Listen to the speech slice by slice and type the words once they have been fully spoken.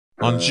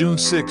On June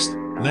 6,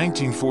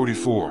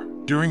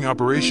 1944, during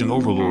Operation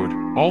Overlord,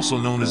 also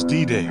known as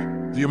D-Day,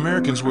 the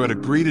Americans were at a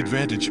great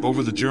advantage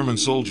over the German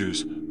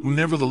soldiers, who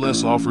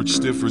nevertheless offered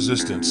stiff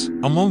resistance.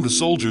 Among the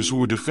soldiers who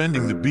were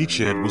defending the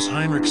beachhead was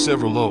Heinrich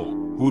Severloh,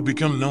 who would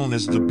become known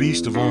as the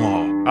Beast of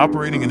Omaha.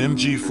 Operating an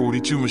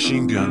MG-42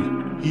 machine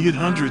gun, he hit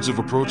hundreds of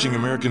approaching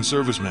American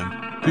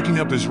servicemen, picking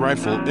up his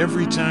rifle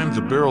every time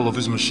the barrel of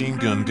his machine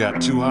gun got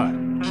too hot,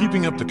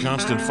 keeping up the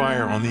constant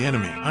fire on the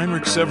enemy.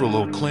 Heinrich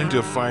Severloh claimed to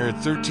have fired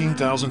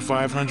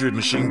 13,500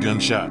 machine gun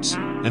shots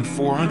and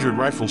 400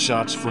 rifle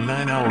shots for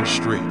 9 hours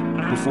straight,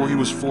 before he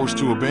was forced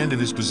to abandon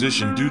his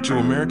position due to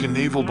American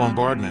naval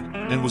bombardment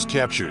and was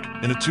captured.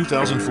 In a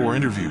 2004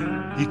 interview,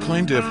 he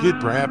claimed to have hit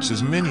perhaps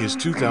as many as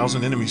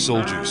 2,000 enemy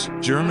soldiers.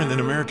 German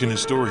and American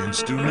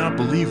historians do not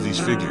believe these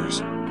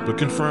figures, but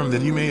confirm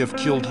that he may have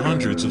killed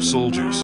hundreds of soldiers.